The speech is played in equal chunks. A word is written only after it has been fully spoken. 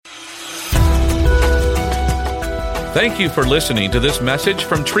Thank you for listening to this message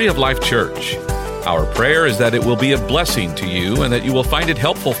from Tree of Life Church. Our prayer is that it will be a blessing to you and that you will find it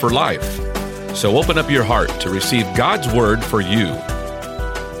helpful for life. So open up your heart to receive God's word for you.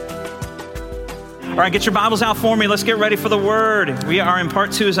 All right, get your Bibles out for me. Let's get ready for the Word. We are in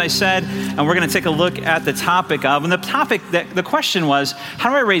part 2, as I said, and we're going to take a look at the topic of, and the question was, how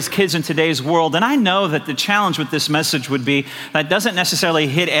do I raise kids in today's world? And I know that the challenge with this message would be that it doesn't necessarily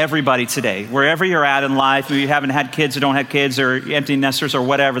hit everybody today. Wherever you're at in life, maybe you haven't had kids or don't have kids or empty nesters or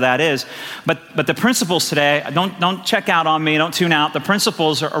whatever that is. But the principles today, don't check out on me, don't tune out. The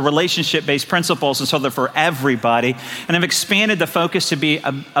principles are relationship-based principles, and so they're for everybody. And I've expanded the focus to be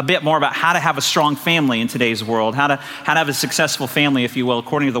a bit more about how to have a strong family in today's world, how to have a successful family, if you will,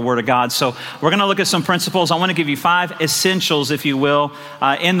 according to the Word of God. So we're going to look at some principles. I want to give you 5 essentials, if you will,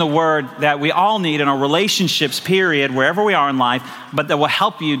 in the Word that we all need in our relationships, period, wherever we are in life, but that will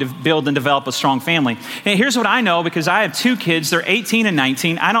help you to build and develop a strong family. And here's what I know, because I have 2 kids. They're 18 and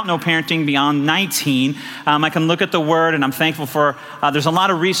 19. I don't know parenting beyond 19. I can look at the Word, and I'm thankful for, there's a lot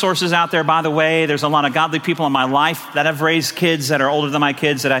of resources out there, by the way. There's a lot of godly people in my life that have raised kids that are older than my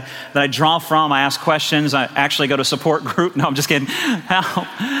kids that I draw from. I ask questions. I actually go to support group. No, I'm just kidding.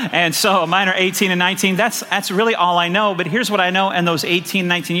 And so mine are 18 and 19. That's really all I know. But here's what I know. In those 18,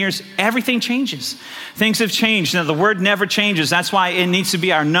 19 years, everything changes. Things have changed. Now, the Word never changes. That's why it needs to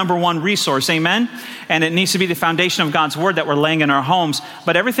be our number one resource. Amen? And it needs to be the foundation of God's Word that we're laying in our homes.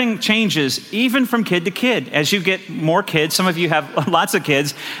 But everything changes, even from kid to kid. As you get more kids, some of you have lots of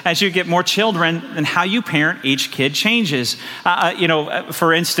kids, as you get more children, and how you parent each kid changes.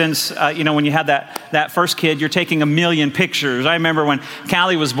 For instance, when you had that first kid, you're taking 1 million pictures. I remember when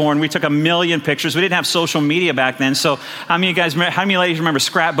Callie was born, we took 1 million pictures. We didn't have social media back then. So how many ladies remember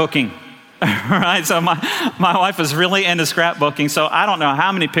scrapbooking? Right, so my wife was really into scrapbooking, so I don't know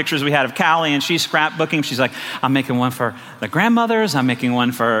how many pictures we had of Callie, and she's scrapbooking. She's like, I'm making one for the grandmothers, I'm making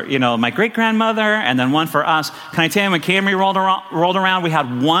one for, my great-grandmother, and then one for us. Can I tell you, when Camry rolled around, we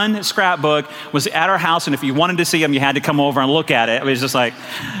had one scrapbook, was at our house, and if you wanted to see them, you had to come over and look at it. It was just like,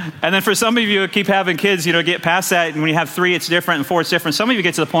 and then for some of you who keep having kids, get past that, and when you have 3, it's different, and 4, it's different. Some of you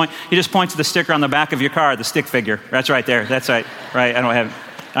get to the point, you just point to the sticker on the back of your car, the stick figure. That's right there, that's right, I don't have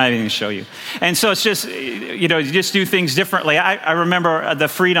anything to show you. And so it's just, you just do things differently. I remember the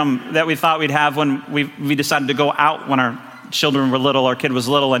freedom that we thought we'd have when we decided to go out when our children were little, our kid was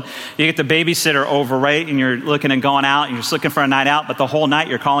little, and you get the babysitter over, right? And you're looking and going out, and you're just looking for a night out, but the whole night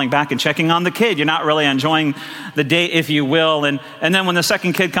you're calling back and checking on the kid. You're not really enjoying the date, if you will. And then when the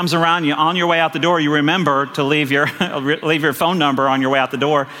second kid comes around, you on your way out the door, you remember to leave your phone number on your way out the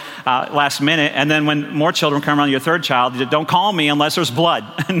door last minute. And then when more children come around, your third child, you don't call me unless there's blood.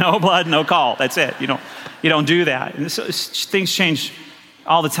 No blood, no call. That's it. You don't do that. And so things change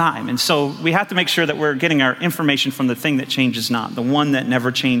all the time. And so we have to make sure that we're getting our information from the thing that changes not, the one that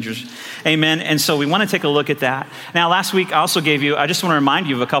never changes. Amen. And so we want to take a look at that. Now, last week I also I just want to remind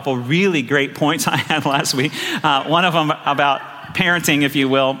you of a couple really great points I had last week. One of them about parenting, if you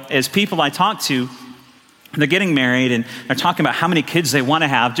will, is people I talk to, they're getting married and they're talking about how many kids they want to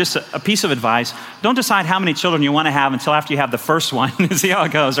have. Just a piece of advice: don't decide how many children you want to have until after you have the first one. See how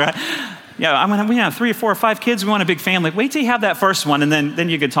it goes, right? Yeah, we have 3 or 4 or 5 kids. We want a big family. Wait till you have that first one, and then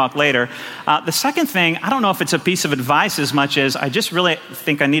you could talk later. The second thing, I don't know if it's a piece of advice as much as I just really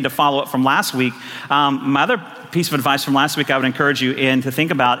think I need to follow up from last week. My other piece of advice from last week I would encourage you to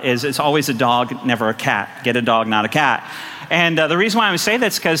think about is it's always a dog, never a cat. Get a dog, not a cat. And the reason why I would say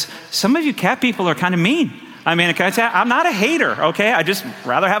that's because some of you cat people are kind of mean. I mean, I'm not a hater, okay? I just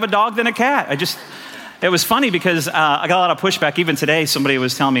rather have a dog than a cat. It was funny because I got a lot of pushback. Even today, somebody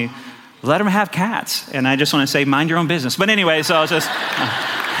was telling me, let them have cats. And I just want to say, mind your own business. But anyway, so I was just...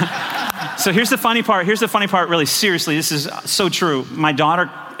 So here's the funny part. Really, seriously, this is so true. My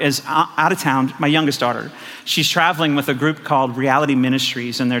daughter is out of town, my youngest daughter. She's traveling with a group called Reality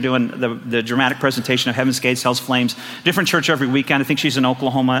Ministries, and they're doing the dramatic presentation of Heaven's Gates, Hell's Flames. Different church every weekend. I think she's in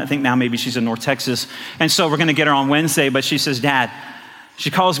Oklahoma. I think now maybe she's in North Texas. And so we're going to get her on Wednesday, but she says, Dad, she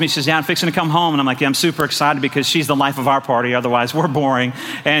calls me, she says, Dad, I'm fixing to come home. And I'm like, yeah, I'm super excited because she's the life of our party. Otherwise, we're boring.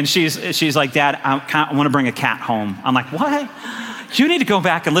 And she's like, Dad, I want to bring a cat home. I'm like, what? You need to go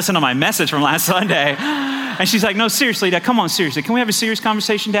back and listen to my message from last Sunday. And she's like, no, seriously, Dad, come on, seriously. Can we have a serious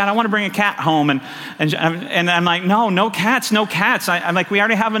conversation, Dad? I want to bring a cat home. And I'm like, no cats. I'm like, we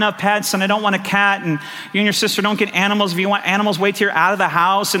already have enough pets, and I don't want a cat. And you and your sister don't get animals. If you want animals, wait till you're out of the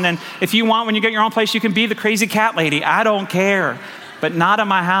house. And then if you want, when you get your own place, you can be the crazy cat lady. I don't care, but not at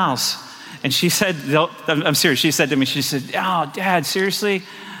my house. And she said, I'm serious. She said to me, oh, Dad, seriously?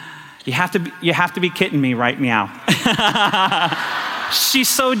 You have to be kidding me right now. She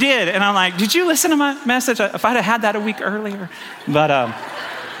so did. And I'm like, did you listen to my message? If I'd have had that a week earlier. But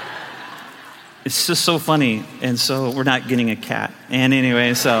it's just so funny. And so we're not getting a cat. And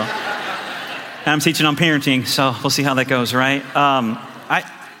anyway, so I'm teaching on parenting. So we'll see how that goes, right?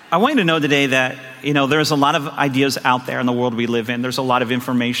 I want you to know today that, there's a lot of ideas out there in the world we live in. There's a lot of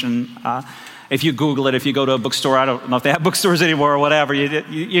information. If you Google it, if you go to a bookstore, I don't know if they have bookstores anymore or whatever,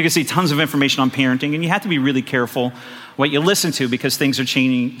 you can see tons of information on parenting, and you have to be really careful what you listen to because things are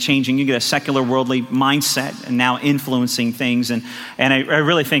changing. You get a secular, worldly mindset and now influencing things, and I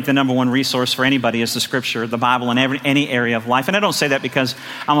really think the number one resource for anybody is the Scripture, the Bible, in any area of life. And I don't say that because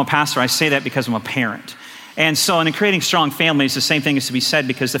I'm a pastor. I say that because I'm a parent. And so in creating strong families, the same thing is to be said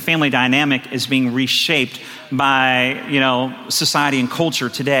because the family dynamic is being reshaped by, society and culture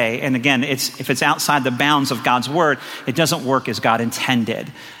today. And again, if it's outside the bounds of God's word, it doesn't work as God intended.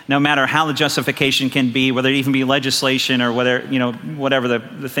 No matter how the justification can be, whether it even be legislation or whether, whatever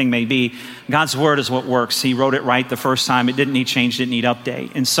the thing may be, God's word is what works. He wrote it right the first time. It didn't need change, didn't need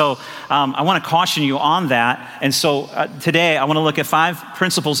update. And so I want to caution you on that. And so today I want to look at 5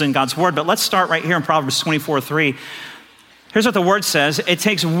 principles in God's word, but let's start right here in Proverbs 24:3. Here's what the word says. It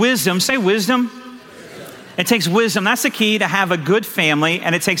takes wisdom. Say wisdom. It takes wisdom. That's the key to have a good family.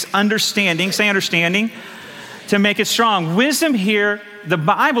 And it takes understanding. Say understanding. To make it strong. Wisdom here, the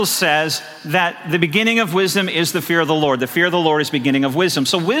Bible says that the beginning of wisdom is the fear of the Lord. The fear of the Lord is beginning of wisdom.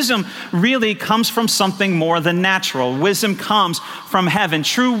 So wisdom really comes from something more than natural. Wisdom comes from heaven.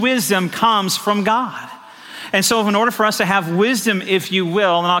 True wisdom comes from God. And so in order for us to have wisdom, if you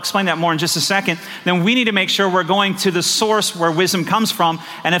will, and I'll explain that more in just a second, then we need to make sure we're going to the source where wisdom comes from.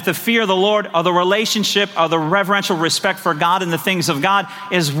 And if the fear of the Lord or the relationship or the reverential respect for God and the things of God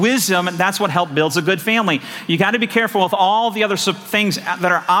is wisdom, that's what helps builds a good family. You got to be careful with all the other things that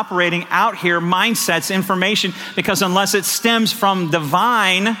are operating out here, mindsets, information, because unless it stems from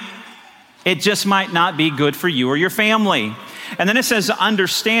divine, it just might not be good for you or your family. And then it says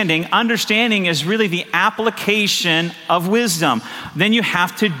understanding. Understanding is really the application of wisdom. Then you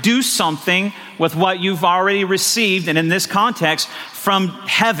have to do something with what you've already received, and in this context, from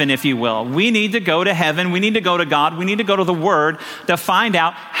heaven, if you will. We need to go to heaven. We need to go to God. We need to go to the Word to find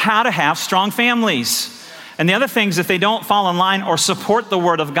out how to have strong families. And the other things, if they don't fall in line or support the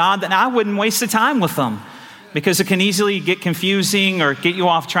Word of God, then I wouldn't waste the time with them. Because it can easily get confusing or get you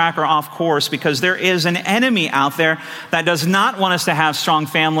off track or off course, because there is an enemy out there that does not want us to have strong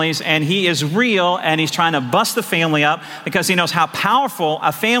families, and he is real, and he's trying to bust the family up because he knows how powerful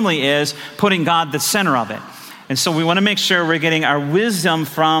a family is, putting God at the center of it. And so we want to make sure we're getting our wisdom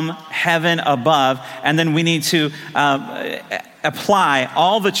from heaven above, and then we need to apply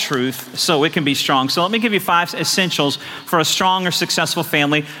all the truth so it can be strong. So let me give you 5 essentials for a strong or successful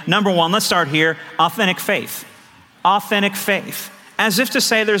family. Number 1, let's start here, authentic faith. Authentic faith. As if to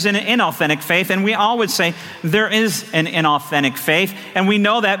say there's an inauthentic faith, and we all would say there is an inauthentic faith, and we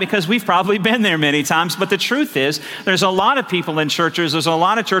know that because we've probably been there many times, but the truth is there's a lot of people in churches, there's a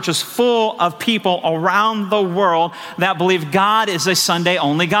lot of churches full of people around the world that believe God is a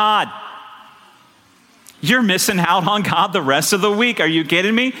Sunday-only God. You're missing out on God the rest of the week. Are you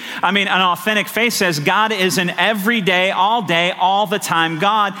kidding me? I mean, an authentic faith says God is an everyday, all the time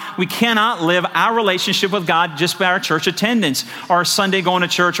God. We cannot live our relationship with God just by our church attendance or our Sunday going to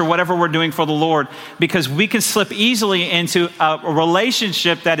church or whatever we're doing for the Lord, because we can slip easily into a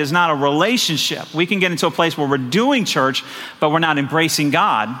relationship that is not a relationship. We can get into a place where we're doing church, but we're not embracing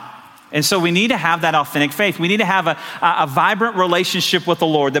God. And so we need to have that authentic faith. We need to have a vibrant relationship with the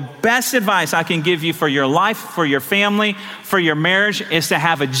Lord. The best advice I can give you for your life, for your family, for your marriage is to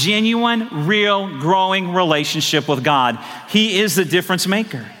have a genuine, real, growing relationship with God. He is the difference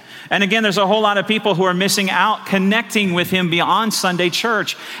maker. And again, there's a whole lot of people who are missing out connecting with him beyond Sunday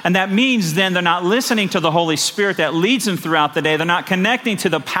church. And that means then they're not listening to the Holy Spirit that leads them throughout the day. They're not connecting to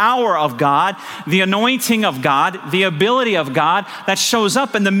the power of God, the anointing of God, the ability of God that shows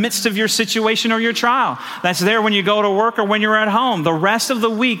up in the midst of your situation or your trial. That's there when you go to work or when you're at home. The rest of the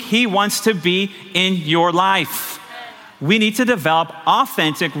week, he wants to be in your life. We need to develop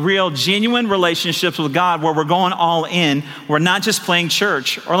authentic, real, genuine relationships with God where we're going all in. We're not just playing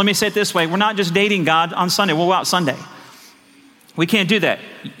church. Or let me say it this way, we're not just dating God on Sunday. We'll go out Sunday. We can't do that.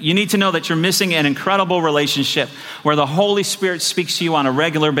 You need to know that you're missing an incredible relationship where the Holy Spirit speaks to you on a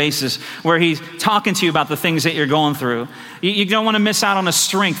regular basis, where he's talking to you about the things that you're going through. You don't want to miss out on a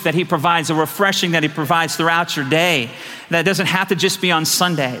strength that he provides, a refreshing that he provides throughout your day. That doesn't have to just be on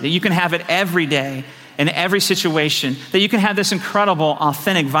Sunday, that you can have it every day. In every situation, that you can have this incredible,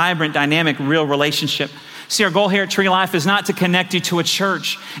 authentic, vibrant, dynamic, real relationship. See, our goal here at Tree Life is not to connect you to a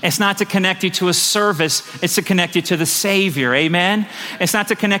church. It's not to connect you to a service. It's to connect you to the Savior, amen? It's not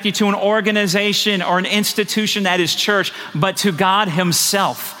to connect you to an organization or an institution that is church, but to God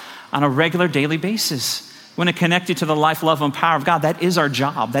himself on a regular daily basis. We want to connect you to the life, love, and power of God. That is our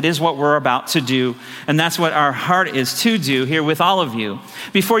job. That is what we're about to do. And that's what our heart is to do here with all of you.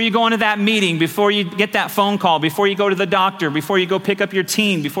 Before you go into that meeting, before you get that phone call, before you go to the doctor, before you go pick up your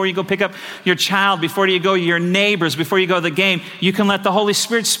teen, before you go pick up your child, before you go to your neighbors, before you go to the game, you can let the Holy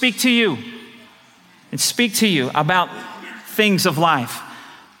Spirit speak to you and speak to you about things of life.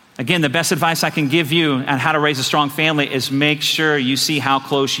 Again, the best advice I can give you on how to raise a strong family is make sure you see how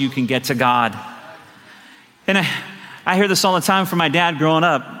close you can get to God. And I hear this all the time from my dad growing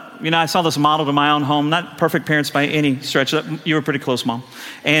up. You know, I saw this modeled in my own home. Not perfect parents by any stretch. You were pretty close, Mom.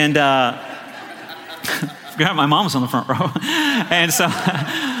 And my mom was on the front row. And so,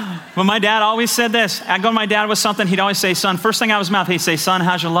 but my dad always said this. I'd go to my dad with something. He'd always say, son, first thing out of his mouth, he'd say, son,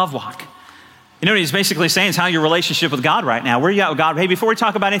 how's your love walk? You know what he's basically saying is how your relationship with God right now. Where are you at with God? Hey, before we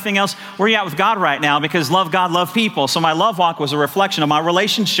talk about anything else, where are you at with God right now? Because love God, love people. So my love walk was a reflection of my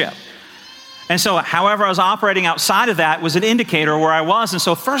relationship. And so however I was operating outside of that was an indicator of where I was. And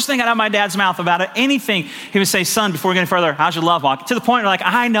so first thing out of my dad's mouth about it, anything, he would say, son, before we get any further, how's your love walk? To the point where like,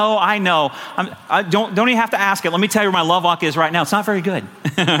 I know. I don't even have to ask it. Let me tell you where my love walk is right now. It's not very good,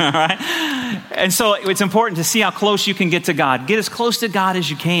 right? And so it's important to see how close you can get to God. Get as close to God as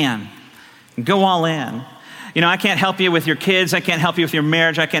you can. Go all in. You know, I can't help you with your kids. I can't help you with your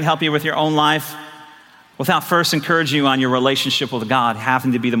marriage. I can't help you with your own life without first encouraging you on your relationship with God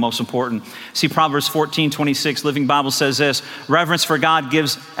having to be the most important. See, Proverbs 14:26, Living Bible says this, reverence for God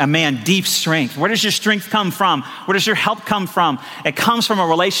gives a man deep strength. Where does your strength come from? Where does your help come from? It comes from a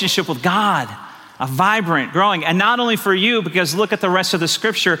relationship with God, a vibrant, growing, and not only for you, because look at the rest of the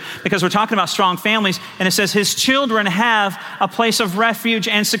scripture, because we're talking about strong families, and it says his children have a place of refuge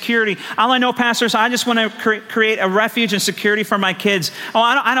and security. All I know, pastors, I just want to create a refuge and security for my kids. Oh,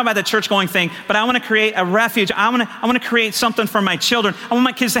 I know about the church-going thing, but I want to create a refuge. I want to create something for my children. I want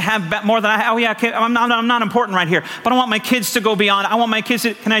my kids to have more than I have. Oh yeah, I'm not important right here, but I want my kids to go beyond. I want my kids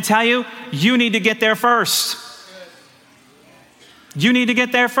to, can I tell you, you need to get there first. You need to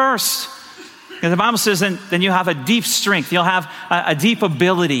get there first. Because the Bible says then you have a deep strength. You'll have a deep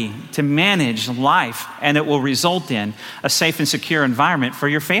ability to manage life, and it will result in a safe and secure environment for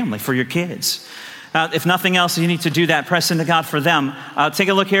your family, for your kids. If nothing else, you need to do that. Press into God for them. Take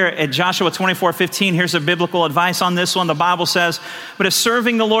a look here at Joshua 24:15. Here's a biblical advice on this one. The Bible says, but if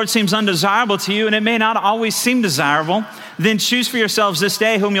serving the Lord seems undesirable to you, and it may not always seem desirable, then choose for yourselves this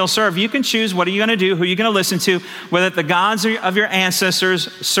day whom you'll serve. You can choose what are you going to do, who are you going to listen to, whether the gods of your ancestors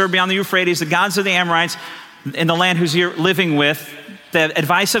served beyond the Euphrates, the gods of the Amorites in the land who's you're living with, the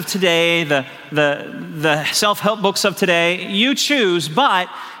advice of today, the self-help books of today, you choose, but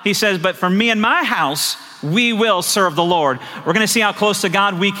he says, but for me and my house, we will serve the Lord. We're going to see how close to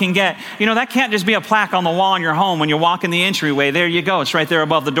God we can get. You know, that can't just be a plaque on the wall in your home when you walk in the entryway. There you go. It's right there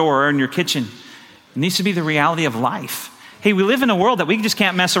above the door or in your kitchen. It needs to be the reality of life. Hey, we live in a world that we just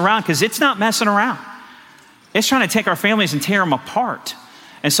can't mess around because it's not messing around. It's trying to take our families and tear them apart.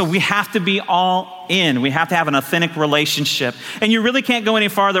 And so we have to be all in. We have to have an authentic relationship. And you really can't go any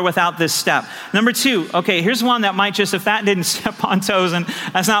farther without this step. Number 2, okay, here's one that might just, if that didn't step on toes, and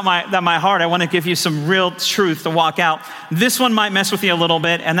that's not my heart, I want to give you some real truth to walk out. This one might mess with you a little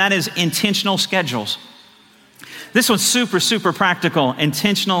bit, and that is intentional schedules. This one's super, super practical,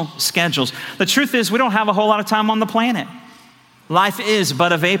 intentional schedules. The truth is we don't have a whole lot of time on the planet. Life is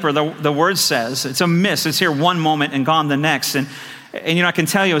but a vapor, the word says. It's a mist. It's here one moment and gone the next. And you know, I can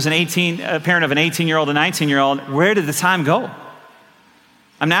tell you as a parent of an 18-year-old and 19-year-old, where did the time go?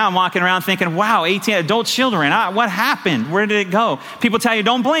 Now I'm walking around thinking, wow, 18 adult children, what happened? Where did it go? People tell you,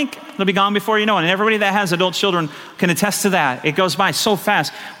 don't blink. They'll be gone before you know it. And everybody that has adult children can attest to that. It goes by so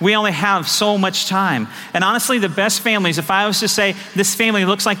fast. We only have so much time. And honestly, the best families, if I was to say, this family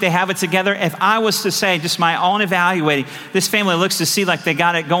looks like they have it together, if I was to say, just my own evaluating, this family looks to see like they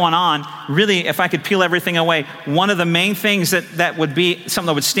got it going on, really, if I could peel everything away, one of the main things that would be something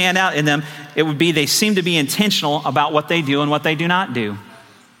that would stand out in them, it would be they seem to be intentional about what they do and what they do not do.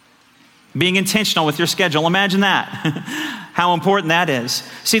 Being intentional with your schedule. Imagine that. How important that is.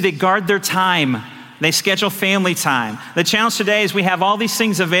 See, they guard their time. They schedule family time. The challenge today is we have all these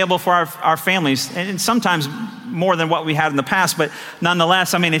things available for our families, and sometimes more than what we had in the past, but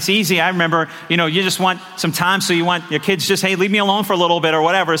nonetheless, I mean, it's easy. I remember, you just want some time, so you want your kids just, hey, leave me alone for a little bit or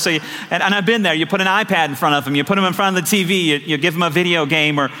whatever. So, and I've been there. You put an iPad in front of them. You put them in front of the TV. You give them a video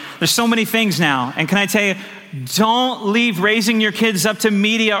game, or there's so many things now. And can I tell you, don't leave raising your kids up to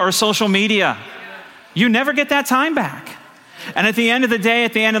media or social media. You never get that time back. And at the end of the day,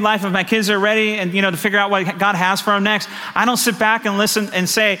 at the end of life, if my kids are ready and, to figure out what God has for them next, I don't sit back and listen and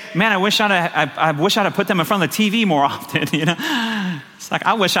say, man, I wish I'd have put them in front of the TV more often, It's like,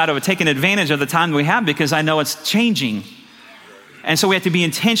 I wish I'd have taken advantage of the time we have because I know it's changing. And so we have to be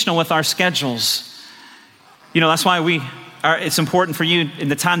intentional with our schedules. That's why it's important for you in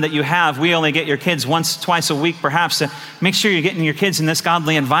the time that you have. We only get your kids once, twice a week, perhaps, to make sure you're getting your kids in this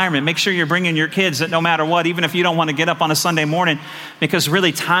godly environment. Make sure you're bringing your kids that no matter what, even if you don't want to get up on a Sunday morning, because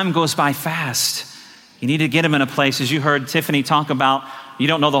really time goes by fast. You need to get them in a place, as you heard Tiffany talk about. You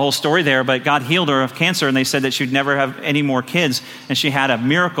don't know the whole story there, but God healed her of cancer, and they said that she'd never have any more kids. And she had a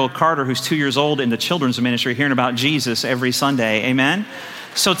miracle, Carter, who's 2 years old, in the children's ministry, hearing about Jesus every Sunday. Amen?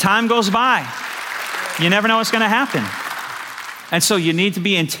 So time goes by. You never know what's going to happen. And so you need to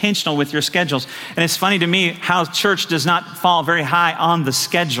be intentional with your schedules. And it's funny to me how church does not fall very high on the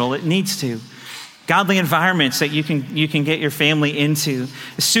schedule. It needs to. Godly environments that you can get your family into.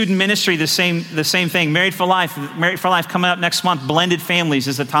 Student ministry, the same thing. Married for Life coming up next month. Blended families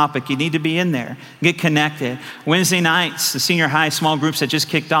is the topic. You need to be in there. Get connected. Wednesday nights, the senior high small groups that just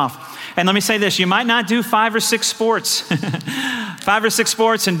kicked off. And let me say this, you might not do 5 or 6 sports. 5 or 6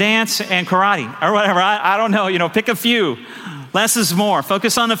 sports and dance and karate or whatever. I don't know, pick a few. Less is more.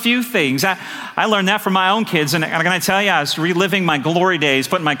 Focus on a few things. I learned that from my own kids. And can I tell you, I was reliving my glory days,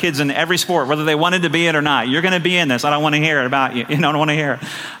 putting my kids in every sport, whether they wanted to be it or not. You're going to be in this. I don't want to hear it about you. I don't want to hear it.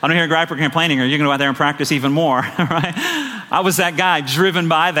 I don't hear gripe or complaining, or you're going to go out there and practice even more. Right? I was that guy driven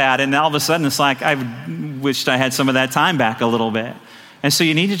by that. And all of a sudden, it's like I wished I had some of that time back a little bit. And so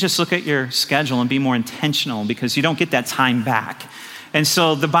you need to just look at your schedule and be more intentional because you don't get that time back. And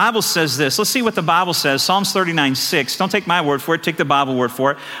so the Bible says this. Let's see what the Bible says. Psalms 39:6. Don't take my word for it. Take the Bible word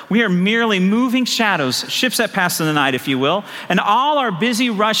for it. We are merely moving shadows, ships that pass in the night, if you will. And all our busy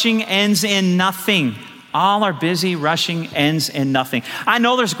rushing ends in nothing. All our busy rushing ends in nothing. I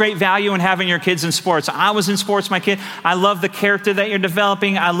know there's great value in having your kids in sports. I was in sports, my kid. I love the character that you're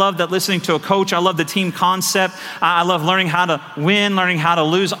developing. I love that listening to a coach. I love the team concept. I love learning how to win, learning how to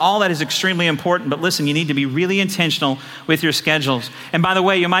lose. All that is extremely important. But listen, you need to be really intentional with your schedules. And by the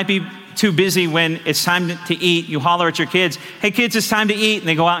way, you might be too busy when it's time to eat. You holler at your kids, hey kids, it's time to eat. And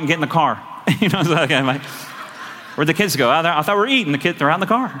they go out and get in the car. Where'd the kids go? I thought we were eating. They're out in the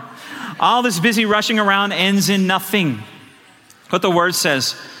car. All this busy rushing around ends in nothing. What the word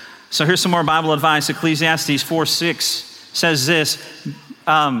says. So here's some more Bible advice. Ecclesiastes 4:6 says this.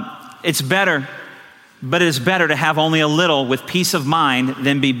 It's better, but it is better to have only a little with peace of mind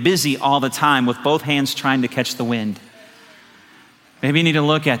than be busy all the time with both hands trying to catch the wind. Maybe you need to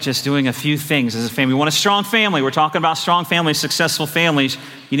look at just doing a few things as a family. We want a strong family. We're talking about strong families, successful families.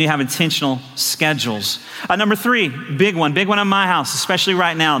 You need to have intentional schedules. Number 3, big one in my house, especially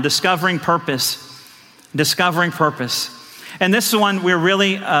right now, discovering purpose. Discovering purpose. And this is one we're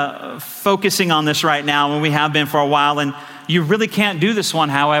really focusing on this right now, and we have been for a while. And you really can't do this one,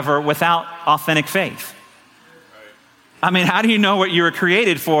 however, without authentic faith. I mean, how do you know what you were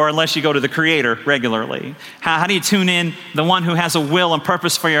created for unless you go to the Creator regularly? How do you tune in the one who has a will and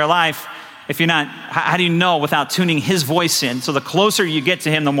purpose for your life if you're not, how do you know without tuning his voice in? So the closer you get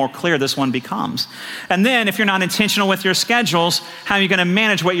to him, the more clear this one becomes. And then if you're not intentional with your schedules, how are you going to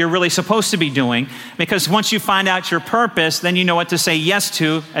manage what you're really supposed to be doing? Because once you find out your purpose, then you know what to say yes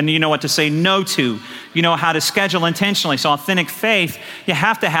to and you know what to say no to. You know how to schedule intentionally. So authentic faith, you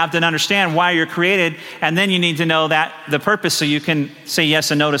have to understand why you're created, and then you need to know that the purpose so you can say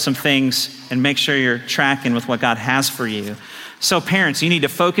yes and no to some things and make sure you're tracking with what God has for you. So parents, you need to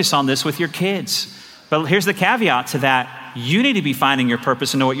focus on this with your kids. But here's the caveat to that. You need to be finding your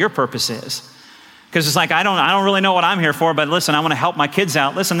purpose and know what your purpose is. Because it's like, I don't really know what I'm here for, but listen, I want to help my kids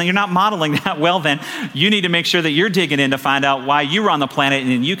out. Listen, then you're not modeling that well then. You need to make sure that you're digging in to find out why you were on the planet,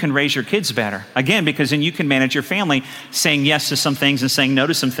 and then you can raise your kids better. Again, because then you can manage your family saying yes to some things and saying no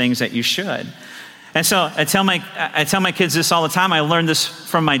to some things that you should. And so I tell my kids this all the time. I learned this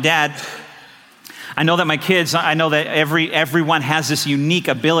from my dad. I know that my kids, I know that everyone has this unique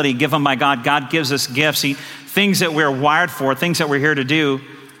ability given by God. God gives us gifts, things that we're wired for, things that we're here to do.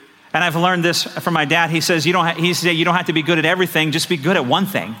 And I've learned this from my dad. He says, you don't have to be good at everything, just be good at one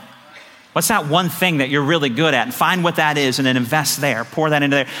thing. What's that one thing that you're really good at? And find what that is and then invest there, pour that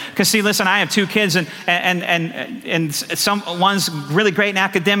into there. Because see, listen, I have 2 kids and one's really great in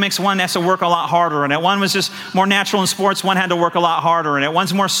academics, one has to work a lot harder in it. One was just more natural in sports, one had to work a lot harder in it.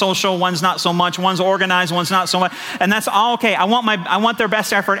 One's more social, one's not so much. One's organized, one's not so much. And that's all okay. I want their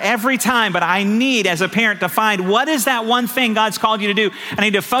best effort every time, but I need as a parent to find what is that one thing God's called you to do. I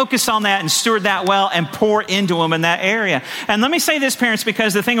need to focus on that and steward that well and pour into them in that area. And let me say this, parents,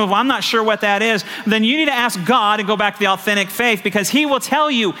 because the thing of, well, I'm not sure sure what that is, then you need to ask God and go back to the authentic faith, because he will tell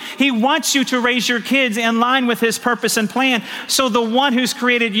you. He wants you to raise your kids in line with his purpose and plan. So the one who's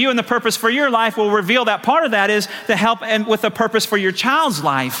created you and the purpose for your life will reveal that part of that is to help and with the purpose for your child's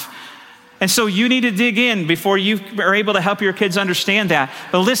life. And so you need to dig in before you are able to help your kids understand that.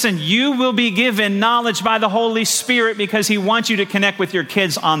 But listen, you will be given knowledge by the Holy Spirit because he wants you to connect with your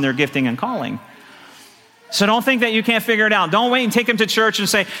kids on their gifting and calling. So don't think that you can't figure it out. Don't wait and take them to church and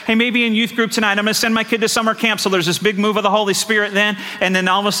say, hey, maybe in youth group tonight, I'm going to send my kid to summer camp. So there's this big move of the Holy Spirit then. And then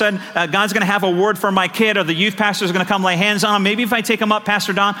all of a sudden, God's going to have a word for my kid, or the youth pastor is going to come lay hands on him. Maybe if I take him up,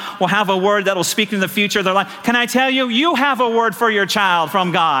 Pastor Don will have a word that will speak into the future of their life. Can I tell you, you have a word for your child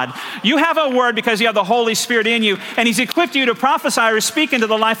from God. You have a word because you have the Holy Spirit in you. And he's equipped you to prophesy or speak into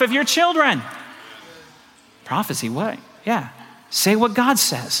the life of your children. Prophecy, what? Yeah. Say what God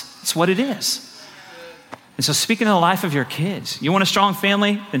says. It's what it is. And so speak into the life of your kids. You want a strong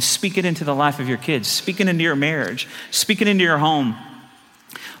family? Then speak it into the life of your kids. Speak it into your marriage. Speak it into your home.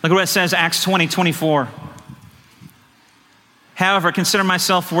 Look at what it says, Acts 20:24. However, consider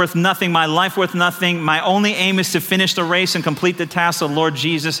myself worth nothing, my life worth nothing. My only aim is to finish the race and complete the task the Lord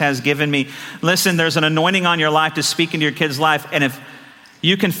Jesus has given me. Listen, there's an anointing on your life to speak into your kid's life. And if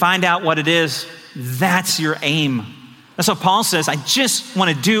you can find out what it is, that's your aim. That's what Paul says. I just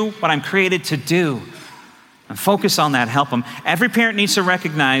want to do what I'm created to do. And focus on that, help them. Every parent needs to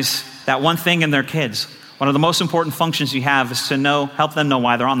recognize that one thing in their kids. One of the most important functions you have is to help them know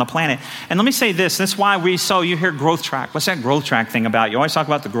why they're on the planet. And let me say this, that's why you hear growth track. What's that growth track thing about? You always talk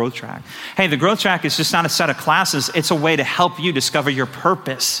about the growth track. Hey, the growth track is just not a set of classes. It's a way to help you discover your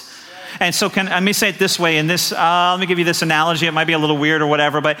purpose. And so let me say it this way, let me give you this analogy. It might be a little weird or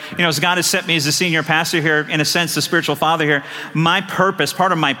whatever, but as God has set me as the senior pastor here, in a sense, the spiritual father here,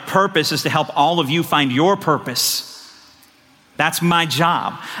 part of my purpose is to help all of you find your purpose. That's my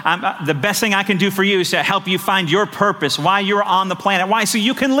job. The best thing I can do for you is to help you find your purpose, why you're on the planet. Why? So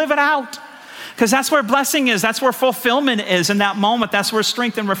you can live it out. Because that's where blessing is. That's where fulfillment is in that moment. That's where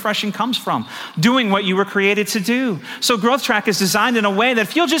strength and refreshing comes from. Doing what you were created to do. So Growth Track is designed in a way that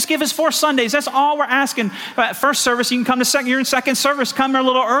if you'll just give us 4 Sundays, that's all we're asking. First service, you can come to second. You're in second service, come a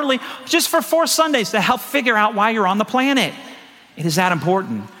little early, just for 4 Sundays to help figure out why you're on the planet. It is that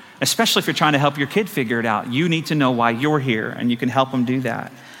important, especially if you're trying to help your kid figure it out. You need to know why you're here, and you can help them do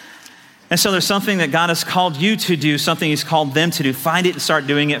that. And so there's something that God has called you to do, something he's called them to do. Find it and start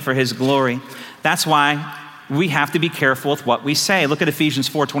doing it for his glory. That's why we have to be careful with what we say. Look at Ephesians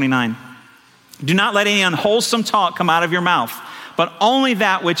 4:29. Do not let any unwholesome talk come out of your mouth, but only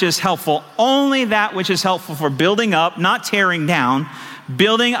that which is helpful for building up, not tearing down,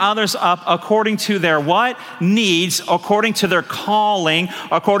 building others up according to their what? Needs, according to their calling,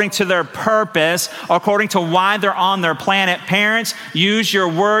 according to their purpose, according to why they're on their planet. Parents, use your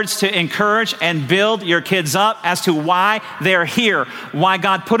words to encourage and build your kids up as to why they're here, why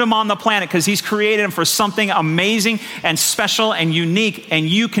God put them on the planet, because he's created them for something amazing and special and unique, and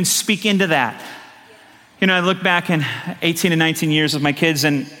you can speak into that. I look back in 18 and 19 years with my kids,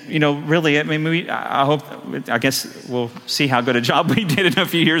 and, really, I guess we'll see how good a job we did in a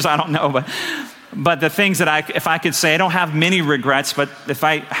few years. I don't know, but the things that if I could say, I don't have many regrets, but if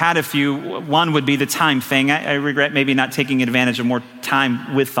I had a few, one would be the time thing. I regret maybe not taking advantage of more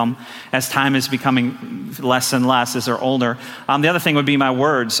time with them as time is becoming less and less as they're older. The other thing would be my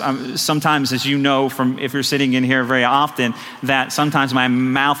words. Sometimes, as you know, from if you're sitting in here very often, that sometimes my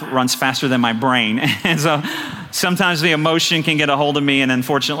mouth runs faster than my brain. And so sometimes the emotion can get a hold of me, and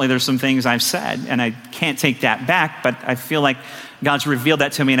unfortunately there's some things I've said, and I can't take that back, but I feel like God's revealed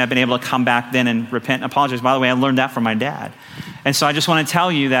that to me, and I've been able to come back then and repent and apologize. By the way, I learned that from my dad. And so I just want to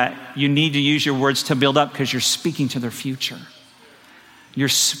tell you that you need to use your words to build up, because you're speaking to their future. You're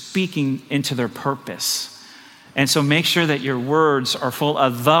speaking into their purpose. And so make sure that your words are full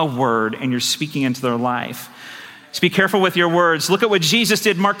of the word and you're speaking into their life. So be careful with your words. Look at what Jesus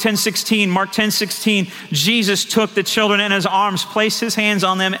did, Mark 10:16. Mark 10:16, Jesus took the children in his arms, placed his hands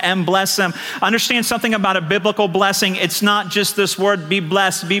on them, and blessed them. Understand something about a biblical blessing. It's not just this word, be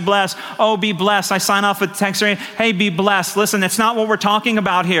blessed, be blessed. Oh, be blessed. I sign off with text, hey, be blessed. Listen, that's not what we're talking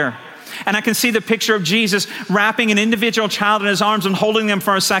about here. And I can see the picture of Jesus wrapping an individual child in his arms and holding them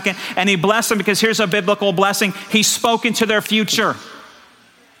for a second, and he blessed them, because here's a biblical blessing. He spoke into their future.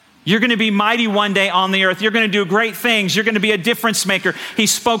 You're going to be mighty one day on the earth. You're going to do great things. You're going to be a difference maker. He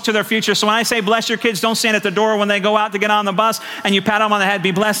spoke to their future. So when I say bless your kids, don't stand at the door when they go out to get on the bus and you pat them on the head.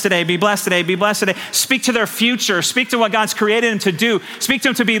 Be blessed today, be blessed today, be blessed today. Speak to their future. Speak to what God's created them to do. Speak to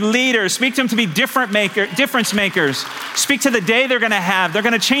them to be leaders. Speak to them to be difference makers. Speak to the day they're going to have. They're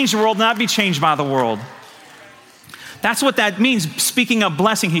going to change the world, not be changed by the world. That's what that means. Speaking of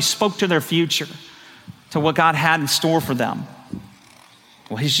blessing, he spoke to their future, to what God had in store for them.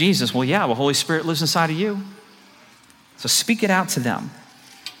 Well, he's Jesus. Well, yeah, Holy Spirit lives inside of you. So speak it out to them.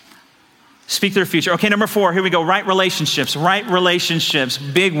 Speak their future. Okay, number 4, here we go. Right relationships,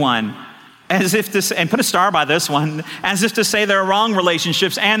 big one. As if to say, and put a star by this one, as if to say there are wrong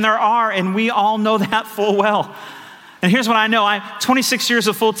relationships, and there are, and we all know that full well. And here's what I know. 26 years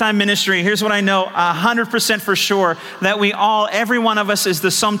of full-time ministry. Here's what I know 100% for sure, that every one of us is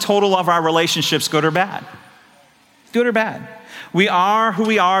the sum total of our relationships, good or bad. Good or bad. We are who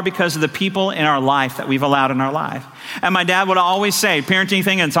we are because of the people in our life that we've allowed in our life. And my dad would always say, parenting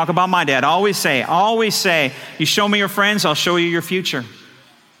thing, and talk about my dad, always say, you show me your friends, I'll show you your future.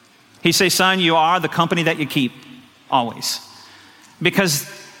 He'd say, son, you are the company that you keep, always. Because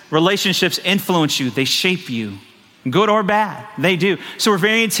relationships influence you, they shape you. Good or bad, they do. So we're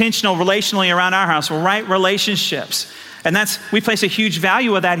very intentional relationally around our house. We're right relationships. And we place a huge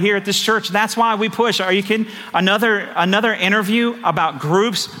value of that here at this church. That's why we push. Are you kidding? Another interview about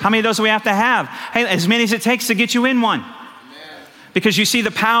groups. How many of those do we have to have? Hey, as many as it takes to get you in one. Because you see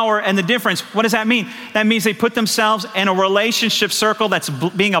the power and the difference. What does that mean? That means they put themselves in a relationship circle that's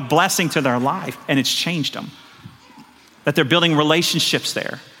being a blessing to their life, and it's changed them. That they're building relationships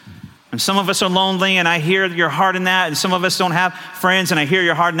there. And some of us are lonely, and I hear your heart in that, and some of us don't have friends, and I hear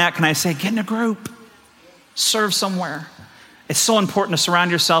your heart in that. Can I say, get in a group? Serve somewhere. It's so important to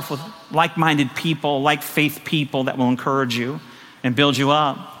surround yourself with like-minded people, like faith people that will encourage you and build you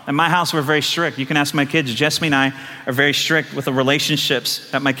up. At my house, we're very strict. You can ask my kids. Jessamy and I are very strict with the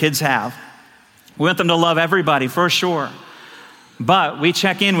relationships that my kids have. We want them to love everybody, for sure. But we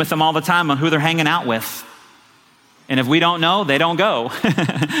check in with them all the time on who they're hanging out with. And if we don't know, they don't go.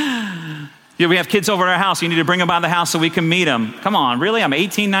 We have kids over at our house. You need to bring them by the house so we can meet them. Come on, really? I'm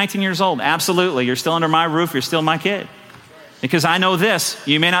 18, 19 years old. Absolutely. You're still under my roof. You're still my kid. Because I know this.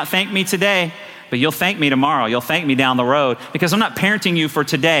 You may not thank me today, but you'll thank me tomorrow. You'll thank me down the road. Because I'm not parenting you for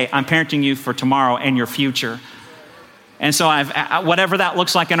today. I'm parenting you for tomorrow and your future. And so whatever that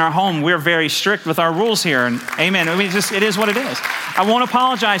looks like in our home, we're very strict with our rules here. And amen. I mean, it is what it is. I won't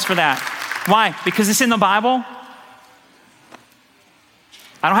apologize for that. Why? Because it's in the Bible.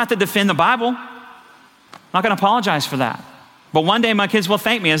 I don't have to defend the Bible. I'm not going to apologize for that. But one day my kids will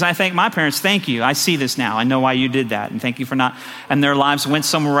thank me as I thank my parents. Thank you. I see this now. I know why you did that. And thank you for not. And their lives went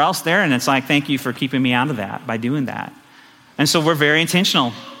somewhere else there. And it's like, thank you for keeping me out of that by doing that. And so we're very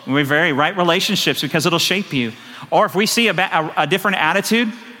intentional. We're very right relationships because it'll shape you. Or if we see a different attitude,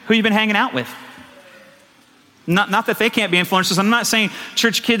 who you been hanging out with? Not that they can't be influencers. I'm not saying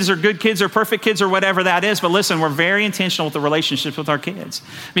church kids are good kids or perfect kids or whatever that is, but listen, we're very intentional with the relationships with our kids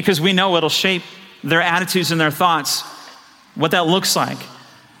because we know it'll shape their attitudes and their thoughts, what that looks like.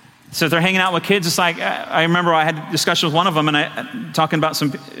 So if they're hanging out with kids, it's like, I remember I had a discussion with one of them and talking about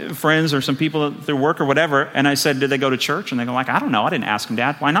some friends or some people through work or whatever, and I said, did they go to church? And they go like, I don't know. I didn't ask them,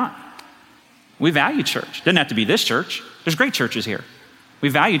 Dad. Why not? We value church. Doesn't have to be this church. There's great churches here. We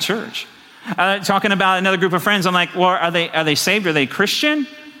value church. Talking about another group of friends, I'm like, well, are they saved? Are they Christian?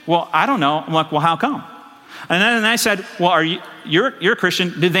 Well, I don't know. I'm like, well, how come? And then I said, well, you're a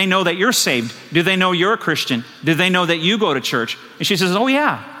Christian. Do they know that you're saved? Do they know you're a Christian? Do they know that you go to church? And she says, oh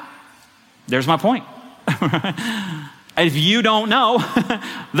yeah. There's my point. If you don't know,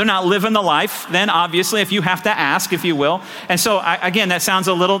 they're not living the life, then obviously if you have to ask, if you will. And so again, that sounds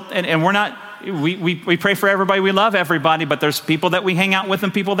a little, and we're not, we pray for everybody, we love everybody, but there's people that we hang out with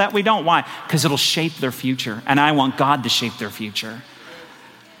and people that we don't. Why? Because it'll shape their future. And I want God to shape their future.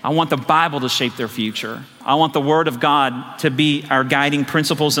 I want the Bible to shape their future. I want the Word of God to be our guiding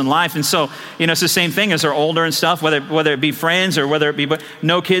principles in life. And so, it's the same thing as they're older and stuff, whether it be friends or whether it be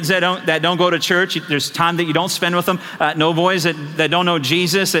no kids that don't go to church. There's time that you don't spend with them. No boys that don't know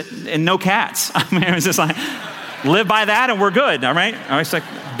Jesus, and no cats. I mean, it's just like, live by that and we're good, all right? It's like,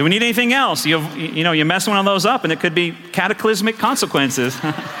 do we need anything else? You mess one of those up and it could be cataclysmic consequences.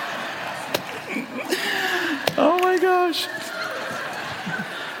 Oh my gosh.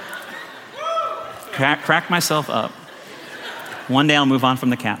 Crack myself up. One day I'll move on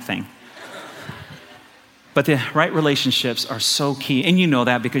from the cat thing. But the right relationships are so key. And you know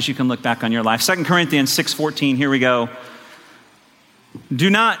that because you can look back on your life. 2 Corinthians 6:14, here we go.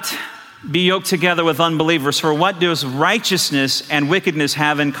 Do not be yoked together with unbelievers, for what does righteousness and wickedness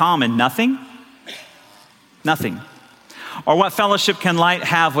have in common? Nothing? Nothing. Or what fellowship can light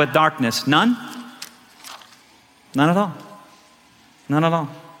have with darkness? None? None at all. None at all.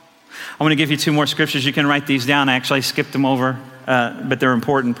 I want to give you 2 more scriptures. You can write these down. I actually skipped them over, but they're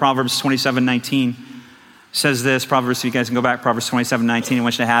important. Proverbs 27:19. says this, Proverbs, you guys can go back, Proverbs 27:19, I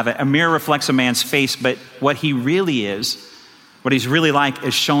want you to have it. A mirror reflects a man's face, but what he really is, what he's really like,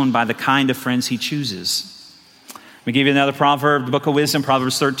 is shown by the kind of friends he chooses. Let me give you another proverb, the book of wisdom,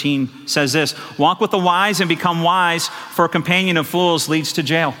 Proverbs 13 says this: walk with the wise and become wise, for a companion of fools leads to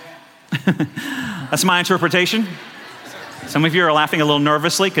jail. That's my interpretation. Some of you are laughing a little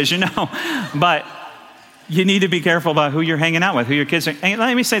nervously because you know, but you need to be careful about who you're hanging out with, who your kids are. And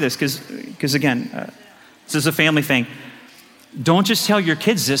let me say this, because again, this is a family thing. Don't just tell your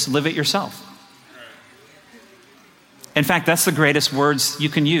kids this, live it yourself. In fact, that's the greatest words you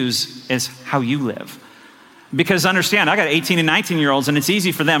can use, is how you live. Because understand, I got 18 and 19-year-olds, and it's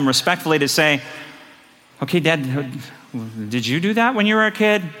easy for them respectfully to say, okay, Dad, did you do that when you were a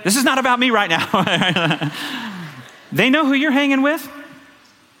kid? This is not about me right now. They know who you're hanging with.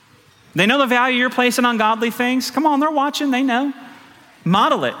 They know the value you're placing on godly things. Come on, they're watching, they know.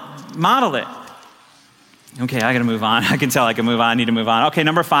 Model it, model it. Okay, I gotta move on. I can tell I can move on, I need to move on. Okay,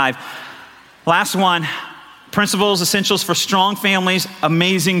 number 5, last one, principles, essentials for strong families,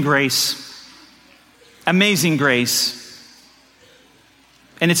 amazing grace. Amazing grace.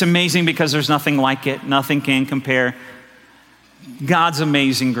 And it's amazing because there's nothing like it. Nothing can compare. God's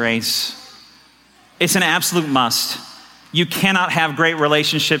amazing grace. It's an absolute must. You cannot have great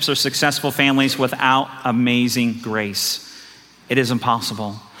relationships or successful families without amazing grace. It is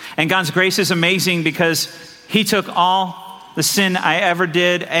impossible. And God's grace is amazing because he took all the sin I ever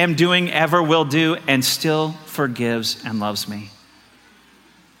did, am doing, ever will do, and still forgives and loves me.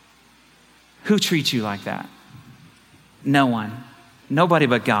 Who treats you like that? No one. Nobody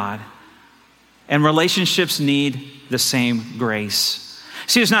but God. And relationships need the same grace.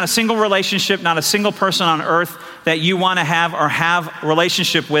 See, there's not a single relationship, not a single person on earth that you want to have or have a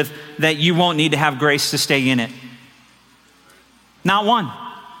relationship with that you won't need to have grace to stay in it. Not one.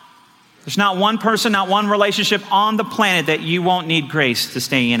 There's not one person, not one relationship on the planet that you won't need grace to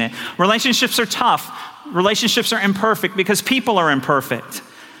stay in it. Relationships are tough. Relationships are imperfect because people are imperfect.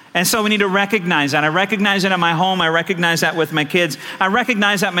 And so we need to recognize that. I recognize it at my home. I recognize that with my kids. I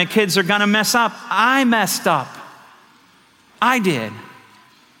recognize that my kids are going to mess up. I messed up. I did.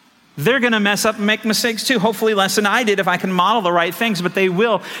 They're going to mess up and make mistakes too. Hopefully less than I did if I can model the right things, but they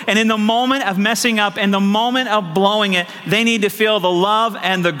will. And in the moment of messing up, in the moment of blowing it, they need to feel the love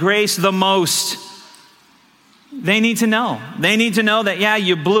and the grace the most. They need to know. They need to know that, yeah,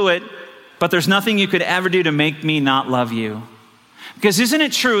 you blew it, but there's nothing you could ever do to make me not love you. Because isn't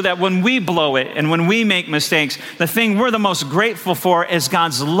it true that when we blow it and when we make mistakes, the thing we're the most grateful for is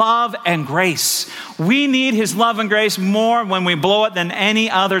God's love and grace. We need his love and grace more when we blow it than any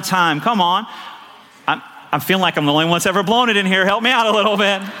other time. Come on. I'm feeling like I'm the only one that's ever blown it in here. Help me out a little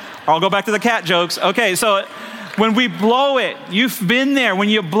bit. Or I'll go back to the cat jokes. Okay, so when we blow it, you've been there. When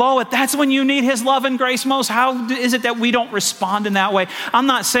you blow it, that's when you need his love and grace most. How is it that we don't respond in that way? I'm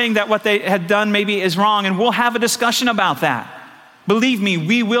not saying that what they had done maybe is wrong, and we'll have a discussion about that. Believe me,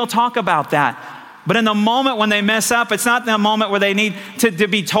 we will talk about that. But in the moment when they mess up, it's not the moment where they need to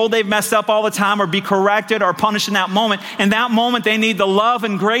be told they've messed up all the time or be corrected or punished in that moment. In that moment, they need the love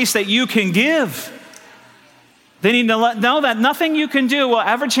and grace that you can give. They need to know that nothing you can do will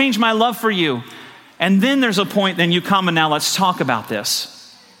ever change my love for you. And then there's a point, then you come and now let's talk about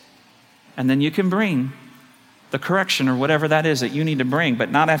this. And then you can bring the correction or whatever that is that you need to bring, but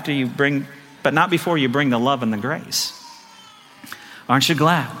not before you bring the love and the grace. Aren't you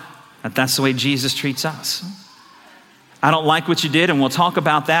glad that that's the way Jesus treats us? I don't like what you did, and we'll talk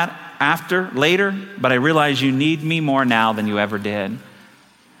about that later, but I realize you need me more now than you ever did.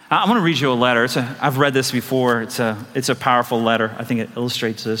 I want to read you a letter. I've read this before. It's a powerful letter. I think it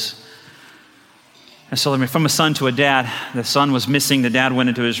illustrates this. And so from a son to a dad, the son was missing. The dad went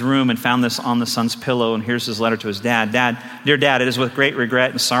into his room and found this on the son's pillow, and here's his letter to his dad. Dear Dad, it is with great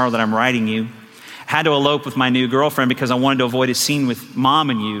regret and sorrow that I'm writing you. Had to elope with my new girlfriend because I wanted to avoid a scene with Mom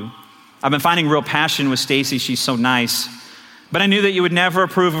and you. I've been finding real passion with Stacy. She's so nice. But I knew that you would never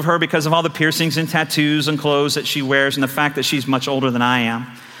approve of her because of all the piercings and tattoos and clothes that she wears and the fact that she's much older than I am.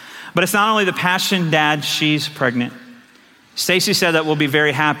 But it's not only the passion, Dad, she's pregnant. Stacy said that we'll be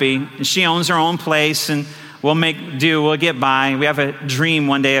very happy. And she owns her own place and we'll make do, we'll get by. We have a dream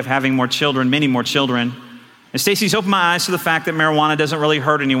one day of having more children, many more children. And Stacy's opened my eyes to the fact that marijuana doesn't really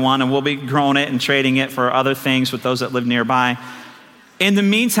hurt anyone, and we'll be growing it and trading it for other things with those that live nearby. In the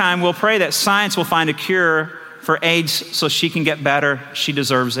meantime, we'll pray that science will find a cure for AIDS so she can get better. She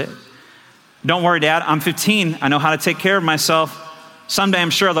deserves it. Don't worry, Dad. I'm 15. I know how to take care of myself. Someday I'm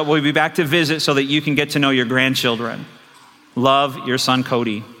sure that we'll be back to visit so that you can get to know your grandchildren. Love, your son,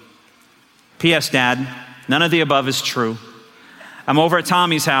 Cody. P.S. Dad, none of the above is true. I'm over at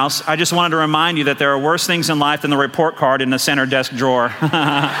Tommy's house. I just wanted to remind you that there are worse things in life than the report card in the center desk drawer.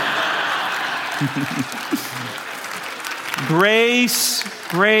 Grace,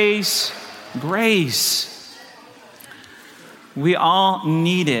 grace, grace. We all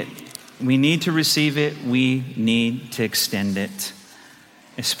need it. We need to receive it. We need to extend it,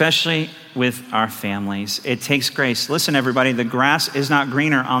 especially with our families. It takes grace. Listen, everybody, the grass is not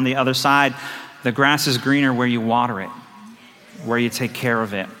greener on the other side. The grass is greener where you water it, where you take care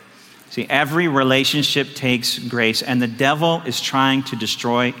of it. See, every relationship takes grace, and the devil is trying to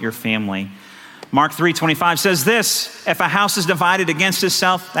destroy your family. Mark 3:25 says this: if a house is divided against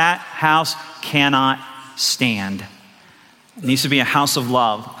itself, that house cannot stand. It needs to be a house of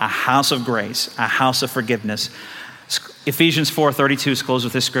love, a house of grace, a house of forgiveness. Ephesians 4:32 is closed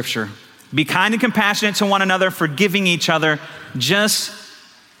with this scripture. Be kind and compassionate to one another, forgiving each other, just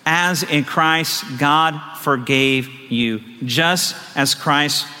as in Christ God forgave you. Just as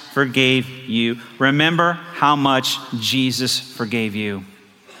Christ forgave you. Remember how much Jesus forgave you.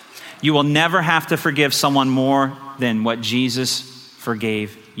 You will never have to forgive someone more than what Jesus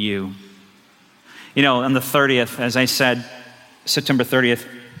forgave you. You know, on the 30th, as I said, September 30th,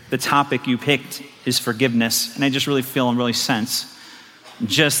 the topic you picked is forgiveness. And I just really feel and really sense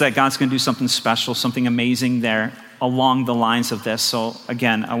just that God's going to do something special, something amazing there along the lines of this. So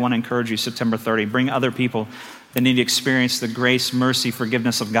again, I want to encourage you, September 30, bring other people that need to experience the grace, mercy,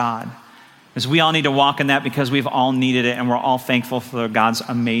 forgiveness of God. Because we all need to walk in that because we've all needed it and we're all thankful for God's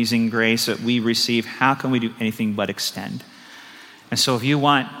amazing grace that we receive. How can we do anything but extend? And so if you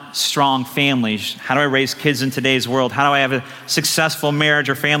want strong families, how do I raise kids in today's world? How do I have a successful marriage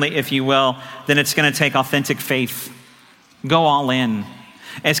or family, if you will? Then it's going to take authentic faith. Go all in.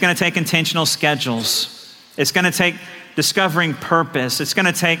 It's going to take intentional schedules. It's going to take discovering purpose. It's going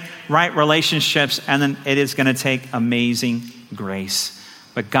to take right relationships. And then it is going to take amazing grace.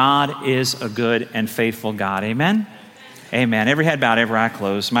 But God is a good and faithful God. Amen? Amen. Every head bowed, every eye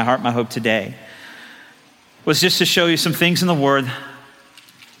closed. My heart, my hope today was just to show you some things in the Word,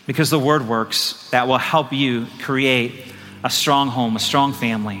 because the Word works, that will help you create a strong home, a strong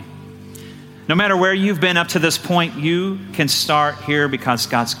family. No matter where you've been up to this point, you can start here because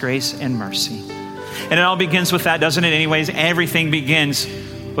God's grace and mercy. And it all begins with that, doesn't it? Anyways, everything begins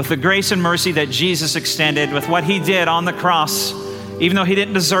with the grace and mercy that Jesus extended, with what he did on the cross. Even though he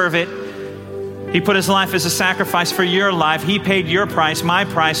didn't deserve it, he put his life as a sacrifice for your life. He paid your price, my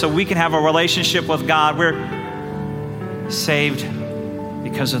price, so we can have a relationship with God. We're saved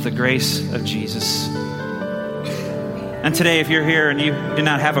because of the grace of Jesus. And today, if you're here and you do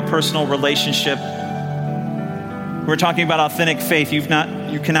not have a personal relationship, we're talking about authentic faith. You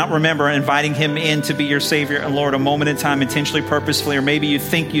cannot remember inviting him in to be your Savior and Lord a moment in time, intentionally, purposefully, or maybe you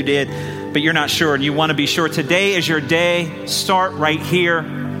think you did, but you're not sure and you want to be sure. Today is your day. Start right here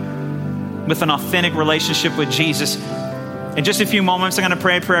with an authentic relationship with Jesus. In just a few moments, I'm going to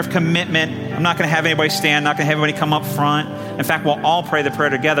pray a prayer of commitment. I'm not going to have anybody stand, not going to have anybody come up front. In fact, we'll all pray the prayer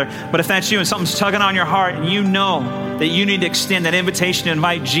together. But if that's you and something's tugging on your heart and you know that you need to extend that invitation to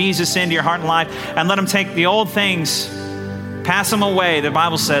invite Jesus into your heart and life and let him take the old things, pass them away, the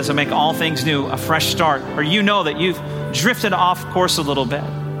Bible says, and make all things new, a fresh start. Or you know that you've drifted off course a little bit.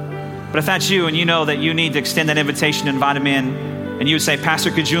 But if that's you and you know that you need to extend that invitation and invite him in, and you would say,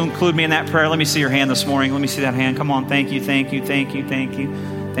 Pastor, could you include me in that prayer? Let me see your hand this morning. Let me see that hand. Come on. Thank you, thank you, thank you, thank you.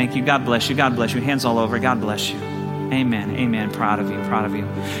 Thank you. God bless you. God bless you. Hands all over. God bless you. Amen. Amen. Proud of you. Proud of you.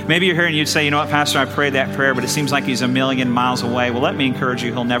 Maybe you're here and you'd say, you know what, Pastor, I prayed that prayer, but it seems like he's a million miles away. Well, let me encourage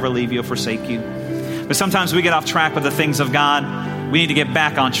you. He'll never leave you or forsake you. But sometimes we get off track with the things of God. We need to get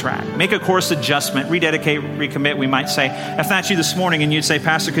back on track. Make a course adjustment. Rededicate, recommit, we might say. If that's you this morning and you'd say,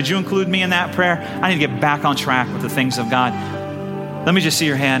 Pastor, could you include me in that prayer? I need to get back on track with the things of God. Let me just see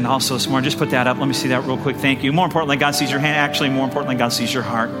your hand also this morning. Just put that up. Let me see that real quick. Thank you. More importantly, God sees your hand. Actually, more importantly, God sees your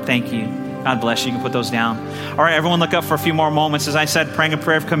heart. Thank you. God bless you. You can put those down. All right, everyone look up for a few more moments. As I said, praying a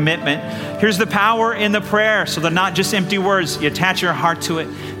prayer of commitment. Here's the power in the prayer. So they're not just empty words. You attach your heart to it.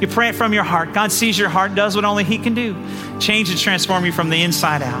 You pray it from your heart. God sees your heart, does what only he can do. Change and transform you from the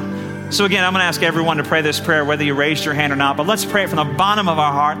inside out. So again, I'm going to ask everyone to pray this prayer, whether you raised your hand or not. But let's pray it from the bottom of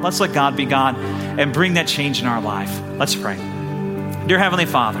our heart. Let's let God be God and bring that change in our life. Let's pray. Dear Heavenly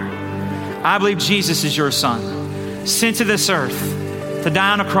Father, I believe Jesus is your Son, sent to this earth to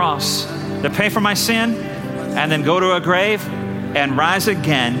die on a cross, to pay for my sin, and then go to a grave and rise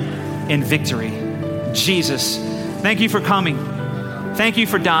again in victory. Jesus, thank you for coming. Thank you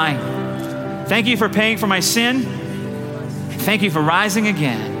for dying. Thank you for paying for my sin. Thank you for rising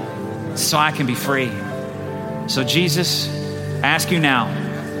again so I can be free. So Jesus, I ask you now,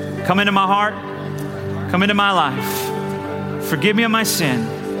 come into my heart, come into my life. Forgive me of my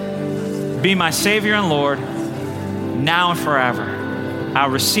sin. Be my Savior and Lord, now and forever. I'll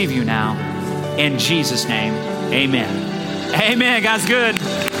receive you now. In Jesus' name, amen. Amen. God's good.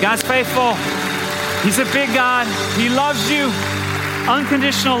 God's faithful. He's a big God. He loves you.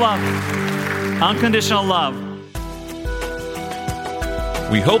 Unconditional love. Unconditional love.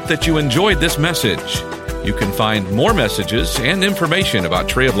 We hope that you enjoyed this message. You can find more messages and information about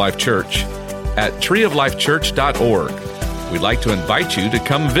Tree of Life Church at treeoflifechurch.org. We'd like to invite you to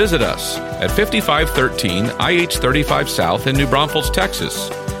come visit us at 5513 IH-35 South in New Braunfels, Texas.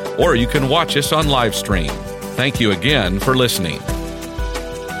 Or you can watch us on live stream. Thank you again for listening.